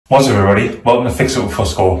What's up everybody, welcome to Fix It With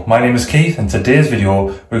Fusco. My name is Keith and today's video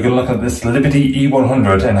we're going to look at this Liberty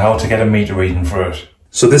E100 and how to get a meter reading for it.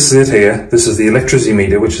 So this is it here, this is the electricity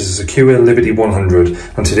meter which is a Secure Liberty 100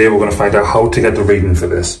 and today we're going to find out how to get the reading for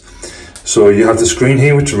this. So you have the screen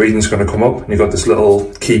here which the reading is going to come up and you've got this little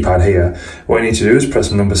keypad here. What you need to do is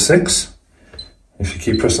press number 6. If you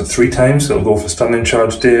keep pressing it 3 times it'll go for standing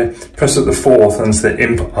charge day. Press it the 4th and it's the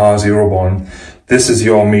IMP R01. This is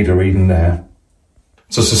your meter reading there.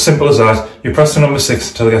 So it's as simple as that. You press the number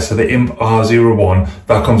 6 until it gets to the IMP R01.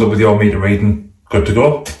 That comes up with your meter reading. Good to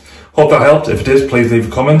go. Hope that helped. If it is, please leave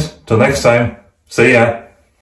a comment. Till next time, see ya.